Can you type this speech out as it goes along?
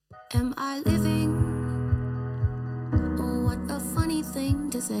Am I living? Oh, what a funny thing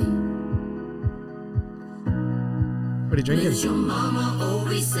to say. What are you drinking? Your mama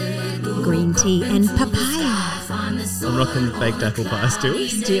always said, Green tea and papaya. I'm rocking the baked apple pie still.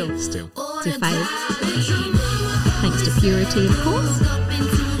 Still. Still. It's your fave. Thanks to Purity, of course.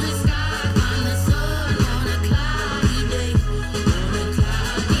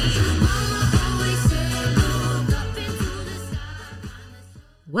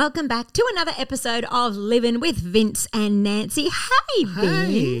 Welcome back to another episode of Living with Vince and Nancy. Hey,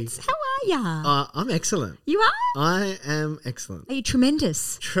 Vince. How are ya? I'm excellent. You are? I am excellent. Are you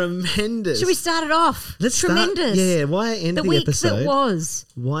tremendous? Tremendous. Should we start it off? Let's tremendous. Yeah, why end the week episode? that was.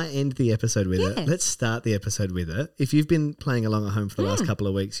 Why end the episode with it? Let's start the episode with it. If you've been playing along at home for the last couple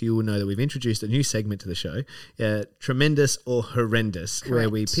of weeks, you will know that we've introduced a new segment to the show, Tremendous or Horrendous, where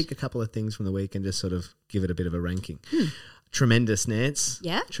we pick a couple of things from the week and just sort of give it a bit of a ranking. Tremendous, Nance.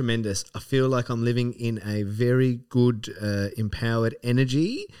 Yeah. Tremendous. I feel like I'm living in a very good, empowered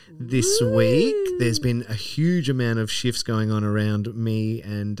energy this week. There's been a huge amount of shifts going on around me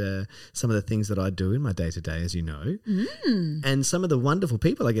and some of the things that I do in my day-to-day, as you know. And some of the wonderful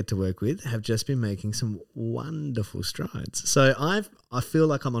people I get to work with have just been making some wonderful strides. So I feel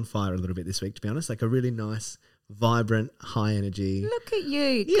like I'm on fire a little bit this week, to be honest, like a really nice, vibrant, high energy. Look at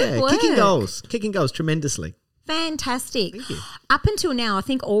you. Yeah, Good work. kicking goals tremendously. Fantastic. Thank you. Up until now, I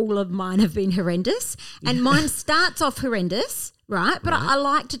think all of mine have been horrendous, and mine starts off horrendous, right? But I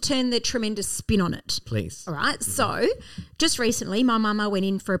like to turn the tremendous spin on it. Please. All right. So just recently, my mama went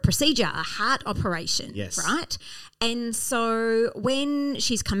in for a procedure, a heart operation. Yes. Right. And so when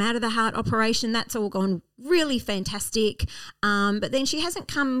she's come out of the heart operation, that's all gone really fantastic. But then she hasn't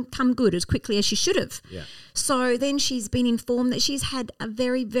come good as quickly as she should have. Yeah. So then she's been informed that she's had a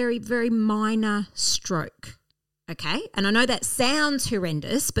very, very, very minor stroke. Okay, and I know that sounds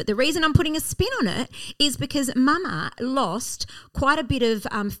horrendous, but the reason I'm putting a spin on it is because Mama lost quite a bit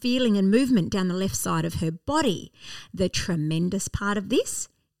of feeling and movement down the left side of her body. The tremendous part of this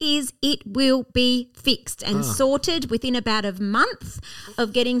is it will be fixed and sorted within about a month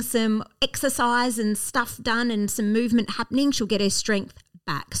of getting some exercise and stuff done and some movement happening. She'll get her strength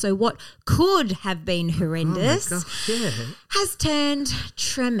back. So what could have been horrendous has turned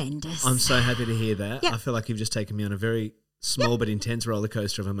tremendous. I'm so happy to hear that. Yep. I feel like you've just taken me on a very small but intense roller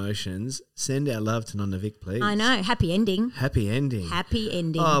coaster of emotions. Send our love to Nonna Vic, please. I know. Happy ending. Happy ending. Happy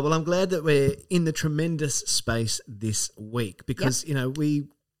ending. Oh, well, I'm glad that we're in the tremendous space this week because, you know, we've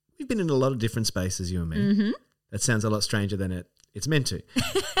been in a lot of different spaces, you and me. Mm-hmm. That sounds a lot stranger than it's meant to.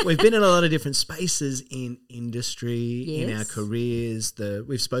 We've been in a lot of different spaces in industry, in our careers.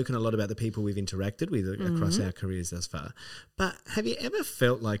 We've spoken a lot about the people we've interacted with across our careers thus far. But have you ever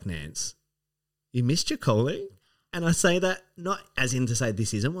felt like, Nance, you missed your calling? And I say that not as in to say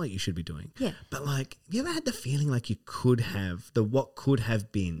this isn't what you should be doing. Yeah. But like, have you ever had the feeling like you could have, the what could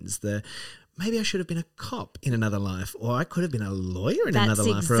have beens, the maybe I should have been a cop in another life, or I could have been a lawyer in another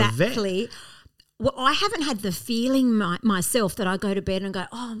life, or a vet? Well, I haven't had the feeling myself that I go to bed and go,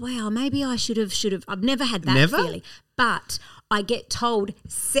 oh, wow, maybe I should have. I've never had that feeling. But I get told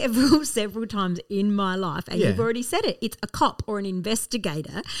several times in my life, and you've already said it, it's a cop or an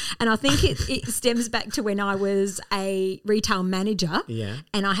investigator. And I think it stems back to when I was a retail manager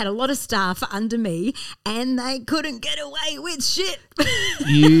and I had a lot of staff under me and they couldn't get away with shit.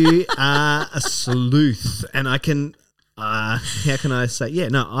 You are a sleuth, and I can... how can I say? Yeah,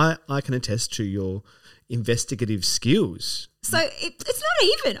 no, I can attest to your investigative skills. So it's not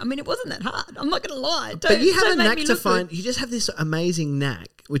even. I mean, it wasn't that hard. I'm not going to lie. But you have a knack to find. Good. You just have this amazing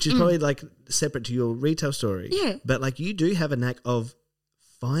knack, which is probably like separate to your retail story. Yeah. But like you do have a knack of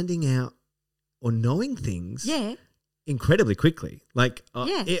finding out or knowing things. Yeah. Incredibly quickly. Like, I'm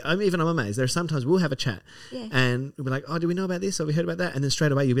amazed. There are sometimes we'll have a chat and we'll be like, oh, do we know about this? Or we heard about that? And then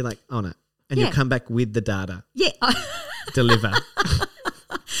straight away you'll be like, oh, no. And you'll come back with the data. Yeah. Deliver.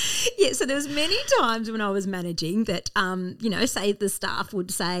 Yeah, so there was many times when I was managing that, say the staff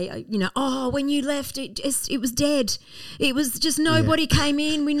would say, oh, when you left, it was dead. It was just nobody came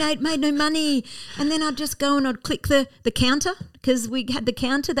in. We made no money. And then I'd just go and I'd click the counter because we had the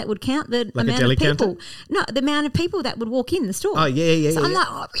counter that would count the amount of people. Counter? No, the amount of people that would walk in the store. Oh, yeah. So I'm like,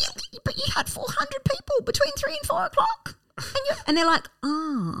 oh, really? But you had 400 people between 3 and 4 o'clock. And they're like,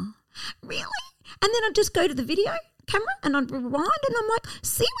 oh. Really? And then I'd just go to the video camera and I'd rewind and I'm like,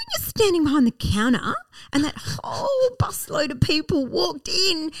 see when you're standing behind the counter and that whole busload of people walked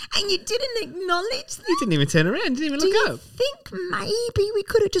in and you didn't acknowledge them? You didn't even turn around, didn't even look up. Do you think maybe we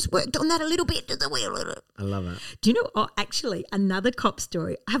could have just worked on that a little bit? I love it. Do you know, actually, another cop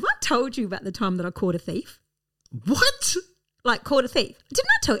story. Have I told you about the time that I caught a thief? What? Like caught a thief. Didn't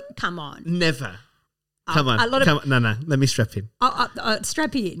I tell you? Come on. Never. Come on. a lot of- Come on. No. Let me strap in.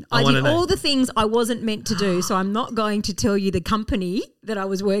 Strap in. I I wanna did know. all the things I wasn't meant to do, so I'm not going to tell you the company that I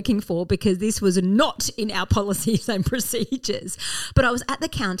was working for because this was not in our policies and procedures. But I was at the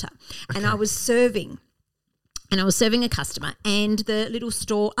counter and I was serving. And I was serving a customer and the little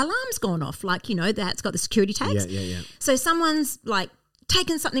store alarm's gone off. Like, you know, that's got the security tags. Yeah. So someone's like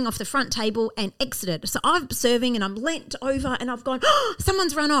taken something off the front table and exited. So I'm serving and I'm leant over and I've gone, oh,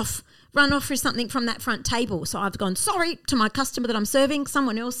 someone's run off for something from that front table. So I've gone, sorry to my customer that I'm serving.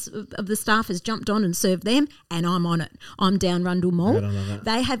 Someone else of the staff has jumped on and served them and I'm on it. I'm down Rundle Mall. I love that.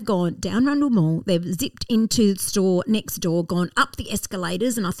 They have gone down Rundle Mall. They've zipped into the store next door, gone up the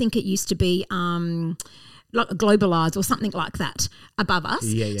escalators, and I think it used to be like Globalised or something like that above us.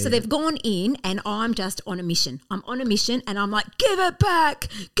 So they've gone in and I'm just on a mission. I'm on a mission and I'm like, give it back.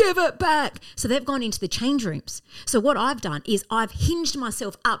 So they've gone into the change rooms. So what I've done is I've hinged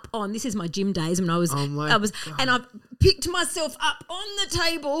myself up on, this is my gym days when I was, and I've picked myself up on the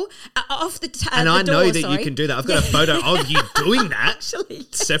table, off the table. And I know that you can do that. I've got a photo of you doing that. Actually,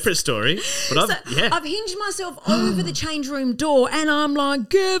 yes. Separate story. But I've hinged myself over the change room door and I'm like,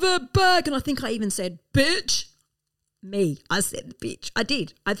 give it back. And I think I even said, bitch. I said, bitch. I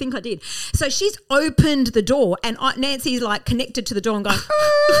did. I think I did. So she's opened the door and Nancy's like connected to the door and going,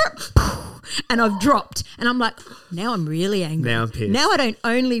 and I've dropped. And I'm like, now I'm really angry. Now I'm pissed. Now I don't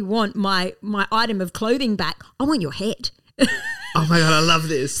only want my item of clothing back, I want your head. Oh my God, I love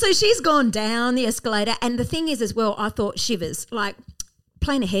this. So she's gone down the escalator. And the thing is as well, I thought, shivers, like,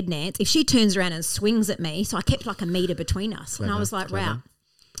 plan ahead, Nance. If she turns around and swings at me, so I kept like a metre between us. Clever, and I was like, clever. wow.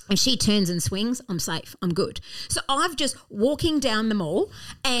 And she turns and swings, I'm safe, I'm good. So I've just walking down the mall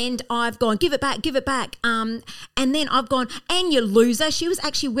and I've gone, give it back. And then I've gone, and you loser. She was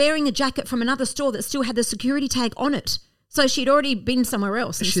actually wearing a jacket from another store that still had the security tag on it. So she'd already been somewhere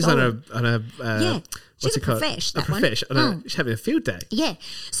else. And She's stolen. on a yeah. what's She's it a called? profesh, A that one. profesh. She's having a field day. Yeah.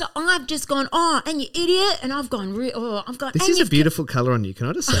 So I've just gone, oh, and you idiot. And I've gone, This is a beautiful colour on you. Can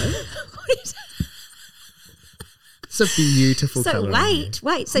I just say? It's a beautiful colour. So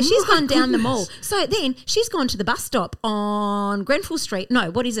wait. So she's gone down the mall. So then she's gone to the bus stop on Grenfell Street.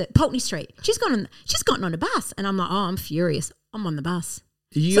 No, what is it? Pulteney Street. She's gotten on a bus. And I'm like, oh, I'm furious. I'm on the bus.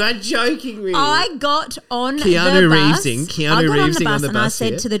 You are joking me. I got on the bus. Keanu Reevesing on the and bus I said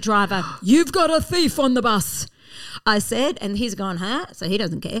here. to the driver, you've got a thief on the bus. I said, and he's gone, huh? So he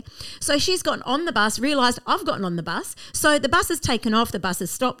doesn't care. So she's gotten on the bus, realised I've gotten on the bus. So the bus has taken off. The bus has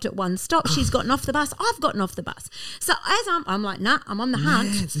stopped at one stop. She's gotten off the bus. I've gotten off the bus. So as I'm like, nah, I'm on the hunt.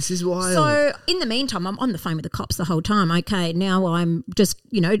 Yes, this is wild. So in the meantime, I'm on the phone with the cops the whole time. Okay, now I'm just,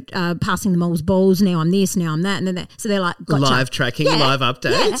 passing the mole's balls. Now I'm this, now I'm that, and then that. So they're like, gotcha. Live tracking, live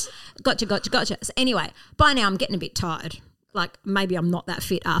updates. Yeah. Gotcha. So anyway, by now I'm getting a bit tired. Like maybe I'm not that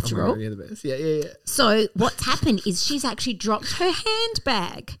fit after all. You're the best. Yeah. So what's happened is she's actually dropped her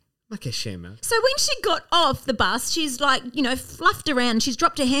handbag. Like a shimmer. So when she got off the bus, she's like, fluffed around. She's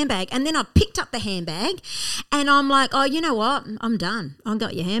dropped her handbag. And then I picked up the handbag and I'm like, oh, you know what? I'm done. I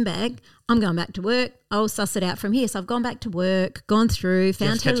got your handbag. I'm going back to work. I'll suss it out from here. So I've gone back to work, gone through,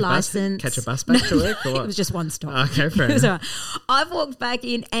 found her license. Catch a bus back to work or what? It was just one stop. Okay, fair enough. So I've walked back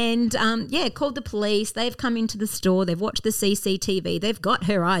in and, called the police. They've come into the store. They've watched the CCTV. They've got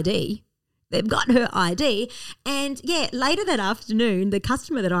her ID. And, later that afternoon, the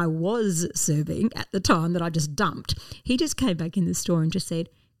customer that I was serving at the time that I just dumped, he just came back in the store and just said,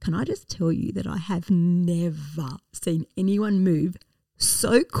 can I just tell you that I have never seen anyone move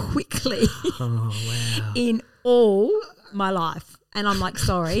so quickly in all my life. And I'm like,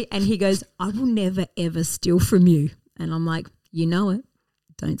 sorry. And he goes, I will never, ever steal from you. And I'm like, you know it.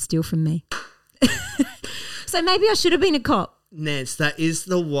 Don't steal from me. So maybe I should have been a cop. Nance, that is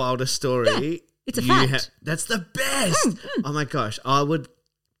the wildest story. Yeah, it's a fact. That's the best. Oh my gosh. I would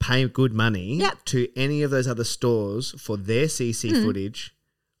pay good money to any of those other stores for their CC footage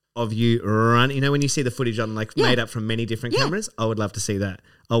of you run. When you see the footage on made up from many different cameras, I would love to see that.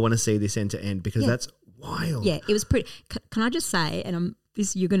 I want to see this end to end because that's wild. Yeah, it was pretty. Can I just say, and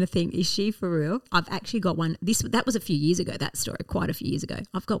you're going to think, is she for real? I've actually got one. That was a few years ago, that story, quite a few years ago.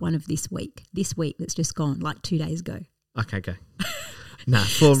 I've got one of this week that's just gone, like 2 days ago. Okay, go. Nah,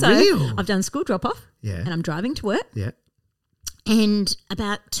 for real. I've done school drop off. Yeah. And I'm driving to work. Yeah. And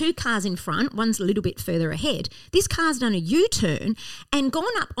about 2 cars in front, one's a little bit further ahead. This car's done a U-turn and gone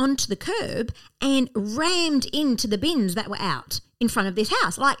up onto the curb and rammed into the bins that were out in front of this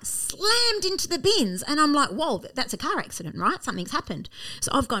house, like slammed into the bins. And I'm like, whoa, that's a car accident, right? Something's happened.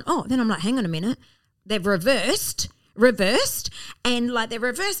 So I've gone, then I'm like, hang on a minute. They've reversed, and they've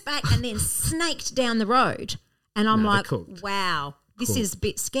reversed back and then snaked down the road. And I'm No, they're like, cooked. wow. This Cool. is a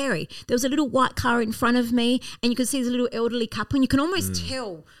bit scary. There was a little white car in front of me and you could see this little elderly couple and you can almost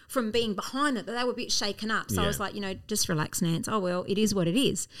tell from being behind it that they were a bit shaken up. So I was like, just relax, Nance. Oh, well, it is what it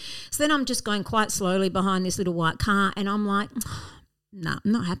is. So then I'm just going quite slowly behind this little white car and I'm like, no,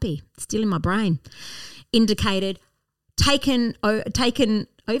 I'm not happy. It's still in my brain. Indicated, overtaken. Overtaken?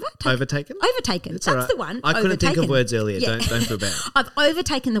 Overtaken. That's all right. the one. I couldn't think of Overtaken. words earlier. Yeah. Don't feel bad. I've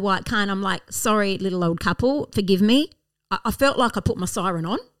overtaken the white car and I'm like, sorry, little old couple, forgive me. I felt like I put my siren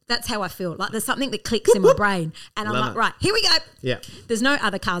on. That's how I feel. Like there's something that clicks in my brain. And I'm Love like, it. right, here we go. Yeah. There's no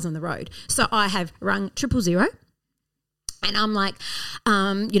other cars on the road. So I have rung 000 and I'm like,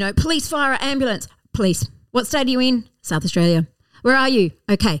 police, fire, ambulance. Police, what state are you in? South Australia. Where are you?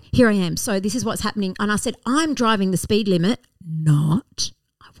 Okay, here I am. So this is what's happening. And I said, I'm driving the speed limit. Not.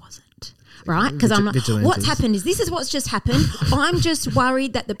 I wasn't. Right? Because I'm like, Vigilantes. what's happened is this is what's just happened. I'm just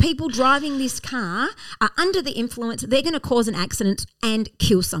worried that the people driving this car are under the influence. They're going to cause an accident and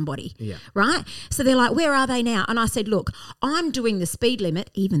kill somebody. Yeah. Right? So they're like, where are they now? And I said, look, I'm doing the speed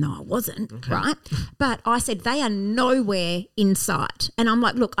limit, even though I wasn't, right? But I said, they are nowhere in sight. And I'm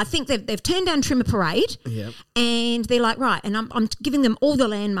like, look, I think they've turned down Trimmer Parade. Yeah. And they're like, right. And I'm giving them all the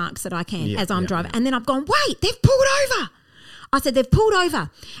landmarks that I can as I'm driving. Yeah. And then I've gone, wait, they've pulled over. I said, they've pulled over.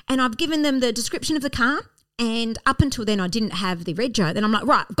 And I've given them the description of the car. And up until then, I didn't have the rego. Then I'm like,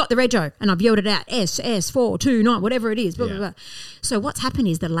 right, I've got the rego. And I've yelled it out, S429, whatever it is, blah, blah, blah. So what's happened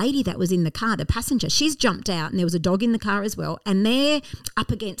is the lady that was in the car, the passenger, she's jumped out and there was a dog in the car as well. And they're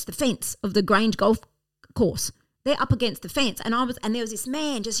up against the fence of the Grange Golf Course. They're up against the fence. And there was this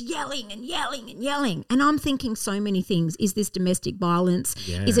man just yelling and yelling and yelling. And I'm thinking so many things. Is this domestic violence?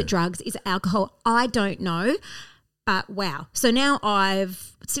 Yeah. Is it drugs? Is it alcohol? I don't know. But wow. So now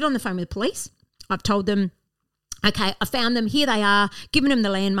I've sit on the phone with the police. I've told them, okay, I found them. Here they are. Given them the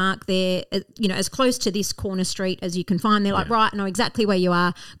landmark. They're, as close to this corner street as you can find. They're like, right, I know exactly where you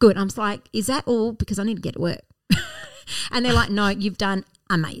are. Good. I'm just like, is that all? Because I need to get to work. And they're like, no, you've done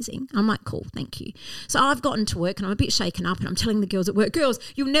amazing. I'm like, cool, thank you. So I've gotten to work and I'm a bit shaken up and I'm telling the girls at work, girls,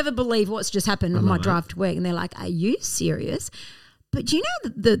 you'll never believe what's just happened on my drive to work. And they're like, are you serious? But do you know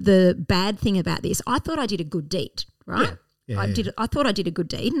the bad thing about this? I thought I did a good deed, right? Yeah. I thought I did a good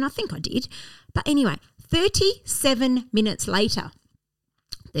deed, and I think I did. But anyway, 37 minutes later,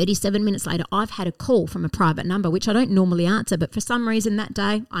 I've had a call from a private number, which I don't normally answer, but for some reason that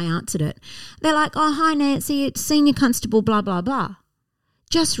day I answered it. They're like, oh, hi, Nancy, it's Senior Constable, blah, blah, blah.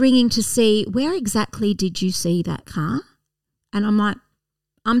 Just ringing to see where exactly did you see that car? And I'm like,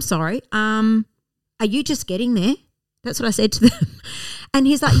 I'm sorry, are you just getting there? That's what I said to them. And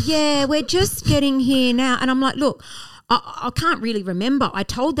he's like, yeah, we're just getting here now. And I'm like, look, I can't really remember. I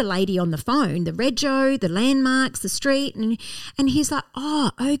told the lady on the phone, the rego, the landmarks, the street. And he's like, oh,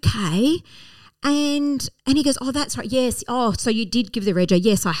 okay. And he goes, oh, that's right. Yes. Oh, so you did give the rego.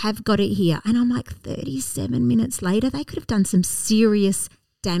 Yes, I have got it here. And I'm like, 37 minutes later, they could have done some serious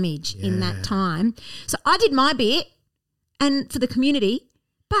damage in that time. So I did my bit and for the community.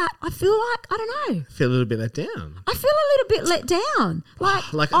 But I feel like, I don't know. Feel a little bit let down. I feel a little bit let down.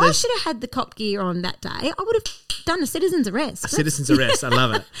 Like I should have had the cop gear on that day. I would have done a citizen's arrest. A citizen's arrest. I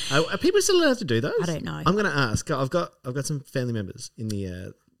love it. Are people still allowed to do those? I don't know. I'm going to ask. I've got some family members in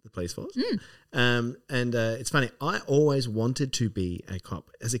the police force. And it's funny. I always wanted to be a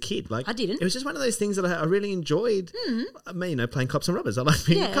cop as a kid. Like I didn't. It was just one of those things that I really enjoyed. Playing cops and robbers. I like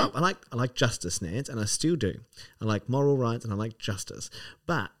being a cop. I like justice, Nance, and I still do. I like moral rights and I like justice.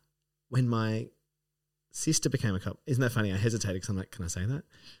 But when my sister became a cop, isn't that funny? I hesitated because I'm like, can I say that?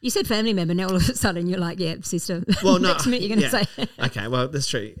 You said family member. Now all of a sudden you're like, yeah, sister. Well, no. Next minute you're going to say. Okay, well, that's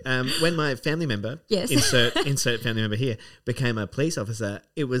true. When my family member, insert family member here, became a police officer,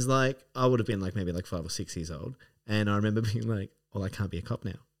 it was like I would have been maybe 5 or 6 years old. And I remember being like, well, I can't be a cop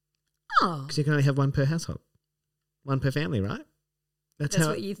now. Oh. Because you can only have one per household. One per family, right? That's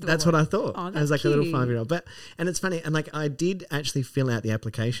what you thought. That's what I thought. Oh, I was like a little cute. 5-year-old. And it's funny. And I did actually fill out the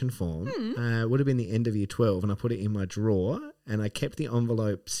application form. Would have been the end of year 12. And I put it in my drawer. And I kept the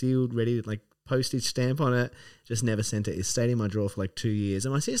envelope sealed, ready to postage stamp on it. Just never sent it. It stayed in my drawer for 2 years.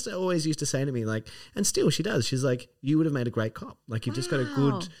 And my sister always used to say to me, and still she does. She's like, you would have made a great cop. You've just got a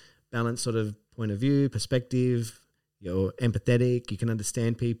good balanced sort of point of view, perspective. You're empathetic. You can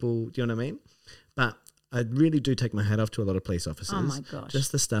understand people. Do you know what I mean? But I really do take my hat off to a lot of police officers. Oh, my gosh.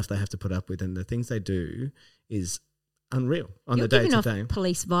 Just the stuff they have to put up with and the things they do is unreal on You're the day giving to off day.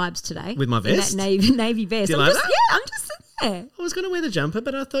 police vibes today. With my vest? In that navy vest. Do you like that? Yeah, I'm just sitting there. I was going to wear the jumper,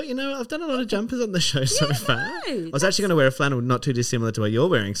 but I thought, I've done a lot of jumpers on the show so far. no, I was actually going to wear a flannel not too dissimilar to what you're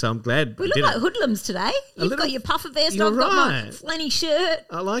wearing, so I'm glad We I look did like it. hoodlums today. You've got your puffer vest. You're I've got my right. flanny shirt.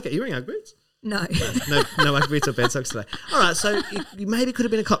 I like it. You're wearing Ugg boots? No. No ugly boots or bed socks today. All right, so you maybe could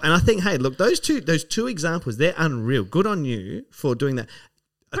have been a cop. And I think, hey, look, those two examples, they're unreal. Good on you for doing that.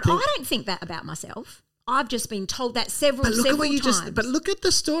 But I don't think that about myself. I've just been told that several times. But look at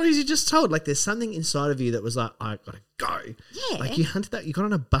the stories you just told. Like, there's something inside of you that was like, I gotta go. Yeah. Like, you hunted that. You got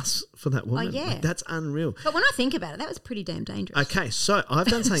on a bus for that woman. Oh, yeah. Like, that's unreal. But when I think about it, that was pretty damn dangerous. Okay, so I've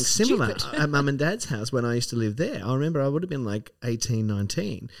done something similar at Mum and Dad's house when I used to live there. I remember I would have been like 18,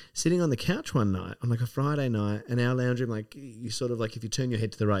 19, sitting on the couch one night on like a Friday night, and our lounge room, like, you sort of like, if you turn your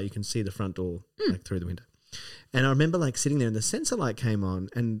head to the right, you can see the front door like through the window. And I remember like sitting there and the sensor light came on,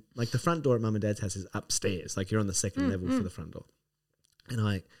 and like the front door at Mum and Dad's house is upstairs. Like, you're on the second level for the front door.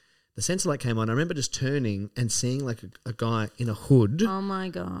 And the sensor light came on. I remember just turning and seeing like a guy in a hood. Oh my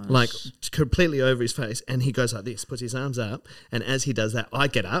gosh. Like completely over his face. And he goes like this, puts his arms up. And as he does that, I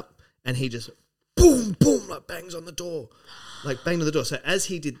get up and he just boom, boom, like bangs on the door. Like banged on the door. So as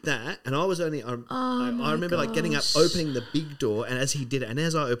he did that, and I was only, I remember like getting up, opening the big door. And as he did it, and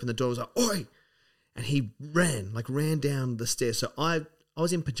as I opened the door, I was like, oi. And he ran down the stairs. So I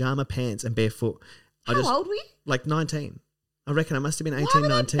was in pajama pants and barefoot. How old were you? Like 19. I reckon I must have been 18, Why were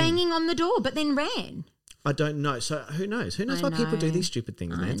 19. they banging on the door but then ran? I don't know. So who knows? Who knows why people do these stupid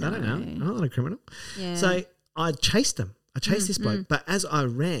things, man? I don't know. I'm not a criminal. Yeah. So I chased them. I chased this bloke. But as I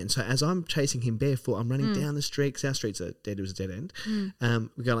ran, so as I'm chasing him barefoot, I'm running down the street, 'cause our streets are dead. It was a dead end.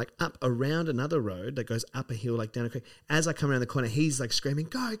 We go like up around another road that goes up a hill, like down a creek. As I come around the corner, he's like screaming,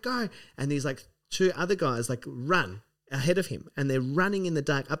 go, go. And these like two other guys like run ahead of him, and they're running in the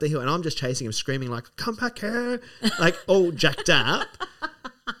dark up the hill, and I'm just chasing him, screaming like, come back here, like all jacked up.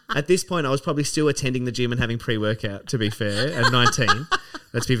 At this point, I was probably still attending the gym and having pre-workout, to be fair, at 19.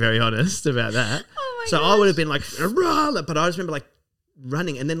 Let's be very honest about that. Oh my so gosh. I would have been like, rah, but I just remember like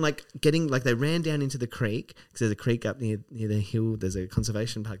running and then like getting, like they ran down into the creek, because there's a creek up near the hill. There's a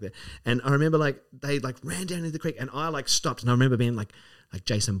conservation park there. And I remember like they like ran down into the creek, and I like stopped, and I remember being like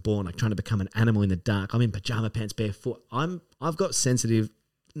Jason Bourne, like trying to become an animal in the dark. I'm in pajama pants, barefoot. I've got sensitive,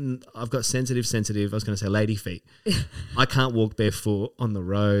 I was going to say lady feet. I can't walk barefoot on the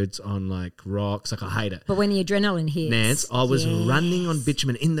roads, on like rocks. Like, I hate it. But when the adrenaline hits. Nance, I was running on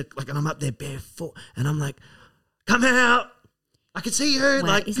bitumen and I'm up there barefoot, and I'm like, come out. I can see you. Wow,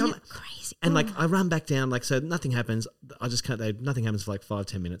 like, isn't come. it crazy? And like, I run back down, like, so nothing happens. I just can't, nothing happens for like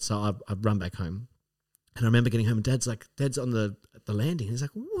 5-10 minutes. So I run back home. And I remember getting home, and Dad's on the landing. He's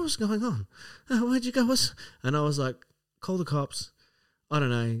like, what's going on? Where'd you go? And I was like, call the cops. I don't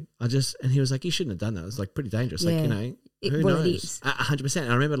know. And he was like, you shouldn't have done that. It was like pretty dangerous. Yeah. Like, you know, who Well, knows? it is. 100%.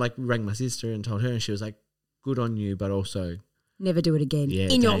 And I remember like rang my sister and told her, and she was like, good on you, but also, Never do it again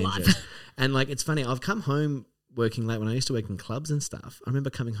in your life. And like, it's funny, I've come home working late when I used to work in clubs and stuff. I remember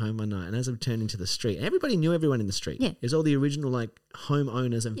coming home one night, and as I turned into the street, everybody knew everyone in the street. Yeah. It was all the original like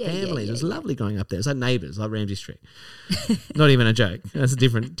homeowners and families. It was lovely growing up there. It was like neighbours, like Ramsey Street. Not even a joke. That's a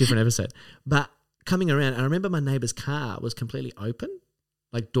different episode. But coming around, I remember my neighbour's car was completely open,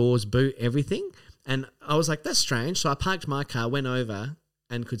 like doors, boot, everything. And I was like, that's strange. So I parked my car, went over,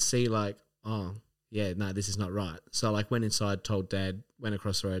 and could see like, oh, yeah, no, this is not right. So I like went inside, told Dad, went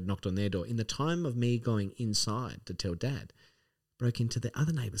across the road, knocked on their door. In the time of me going inside to tell Dad, broke into the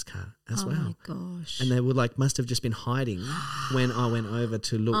other neighbour's car as well. Oh my gosh. And they were like, must have just been hiding when I went over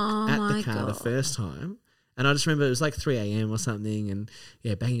to look at the my car the God. first time. And I just remember it was like 3 a.m. or something, and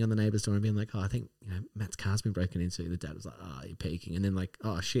yeah, banging on the neighbour's door and being like, oh, I think, you know, Matt's car's been broken into. The dad was like, oh, you're peeking. And then like,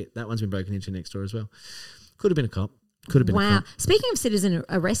 oh shit, that one's been broken into next door as well. Could have been a cop. Could have been a cop. Speaking of citizen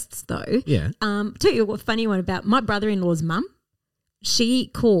arrests though, Yeah. tell you a funny one about my brother-in-law's mum. She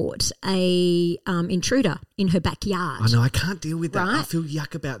caught a intruder in her backyard. I know, I can't deal with that. I Right? feel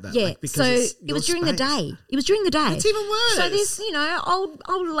yuck about that. Yeah, like, because so it's it was your during the space. day. It was during the day. It's even worse. So this, you know,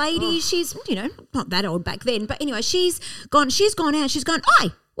 old lady, she's, you know, not that old back then, but anyway, she's gone out. She's gone, oi,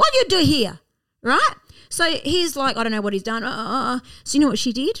 what do you do here? Right? So he's like, I don't know what he's done. So you know what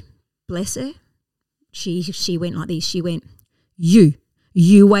she did? Bless her. She went like this. She went, you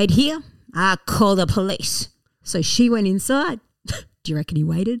wait here. I'll call the police. So she went inside. Do you reckon he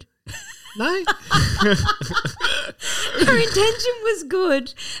waited? No. Her intention was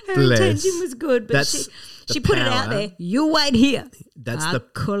good. But That's she the put it out power. there. You wait here. That's I'll the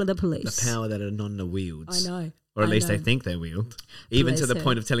call the police. power that a nonna wields. I know. Or at I least they know. think they wield. Even to Bless the her.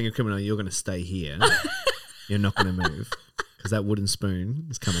 point of telling a criminal, you're going to stay here. You're not going to move. Because that wooden spoon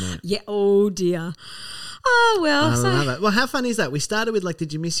is coming out. Yeah. Oh dear. Oh well. I So love it. Well, how fun is that? We started with like,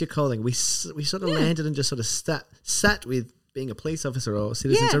 did you miss your calling? We sort of landed and just sort of sat with being a police officer or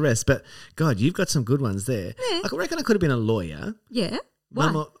citizen's Yeah. arrest. But God, you've got some good ones there. Yeah. I reckon I could have been a lawyer. yeah. Why?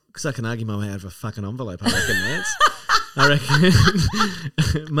 Because I can argue my way out of a fucking envelope, I reckon, Nance. I reckon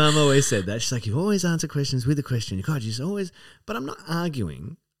Mum always said that. She's like, you always answer questions with a question. God, you just always. But I'm not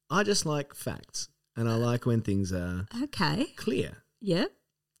arguing. I just like facts, and I like when things are clear. Yeah.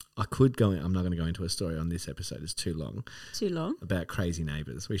 I could go. I'm not going to go into a story on this episode. It's too long. Too long. About crazy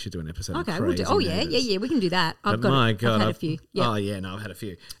neighbours. We should do an episode. Okay, on we'll do. crazy Oh yeah, neighbours. yeah. We can do that. I've had a few. Yep. Oh yeah, no, I've had a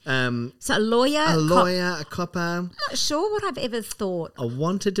few. So a lawyer, a copper. I'm not sure what I've ever thought. I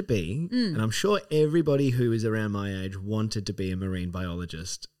wanted to be, and I'm sure everybody who is around my age wanted to be a marine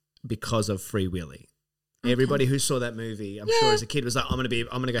biologist because of Free Willy. Okay. Everybody who saw that movie, I'm sure as a kid was like, I'm going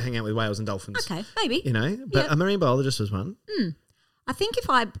to go hang out with whales and dolphins. Okay, maybe. You know, but a marine biologist was one. I think if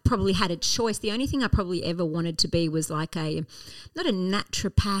I probably had a choice, the only thing I probably ever wanted to be was like not a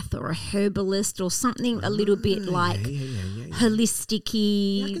naturopath or a herbalist or something a little bit like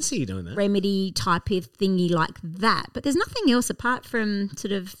holistic-y, I can see you doing that. remedy type of thingy like that. But there's nothing else apart from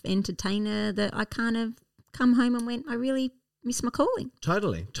sort of entertainer that I kind of come home and went, I really miss my calling.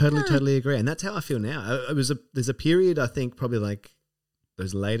 Totally agree. And that's how I feel now. There's a period, I think, probably like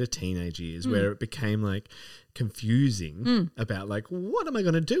those later teenage years where it became like confusing about like, what am I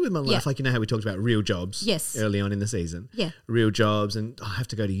going to do with my life? Yeah. Like, you know how we talked about real jobs early on in the season. Yeah. Real jobs, and I have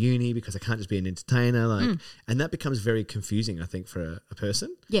to go to uni because I can't just be an entertainer. Like, and that becomes very confusing, I think, for a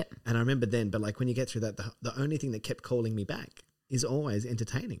person. Yeah. And I remember then, but like when you get through that, the only thing that kept calling me back is always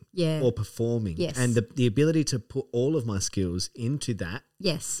entertaining or performing. Yes. And the ability to put all of my skills into that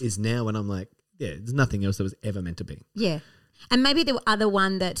is now when I'm like, there's nothing else that was ever meant to be. Yeah. And maybe the other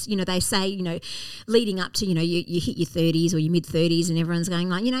one that, they say, leading up to, you hit your 30s or your mid-30s and everyone's going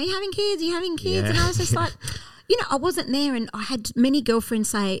like, you're having kids. Yeah. And I was just like, I wasn't there, and I had many girlfriends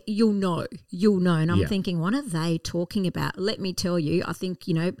say, you'll know. And I'm thinking, what are they talking about? Let me tell you, I think,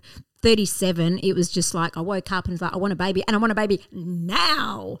 37, it was just like I woke up and was like, I want a baby, and I want a baby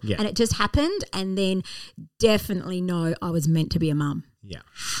now. Yeah. And it just happened, and then definitely know I was meant to be a mum. Yeah.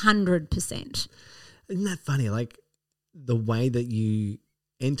 100%. Isn't that funny? Like, the way that you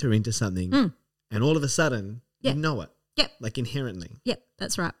enter into something and all of a sudden you know it. Yep. Like inherently. Yep,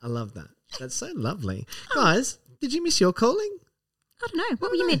 that's right. I love that. That's so lovely. Guys, did you miss your calling? I don't know.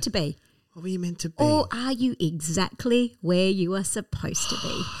 What were you meant to be? What were you meant to be? Or are you exactly where you are supposed to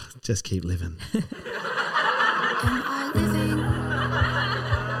be? Just keep living. Am I living?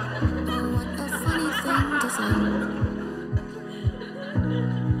 Oh, what a funny thing to say.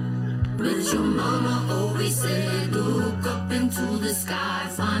 But your mama always said, look up into the sky,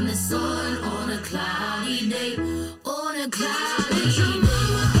 find the sun on a cloudy day, on a cloudy day. Your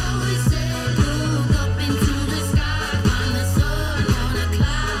mama always said, look up into the sky, find the sun on a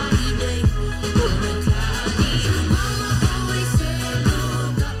cloudy day, on a cloudy day. Your mama always said,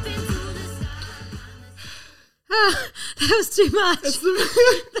 look up into the sky. That was too much.